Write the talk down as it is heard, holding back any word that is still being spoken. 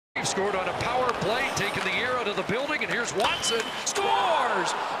Scored on a power play, taking the air out of the building, and here's Watson.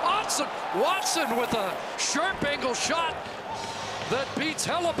 Scores! Watson with a sharp angle shot that beats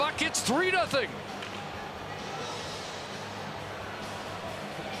Hellebuck. It's 3-0.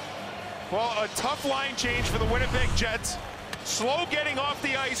 Well, a tough line change for the Winnipeg Jets. Slow getting off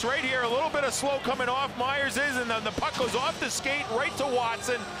the ice right here. A little bit of slow coming off. Myers is, and then the puck goes off the skate right to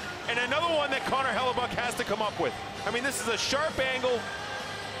Watson. And another one that Connor Hellebuck has to come up with. I mean, this is a sharp angle,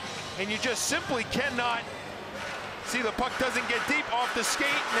 and you just simply cannot see the puck doesn't get deep off the skate.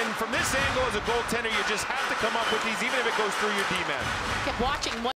 And then from this angle as a goaltender, you just have to come up with these, even if it goes through your D-man. Kept watching.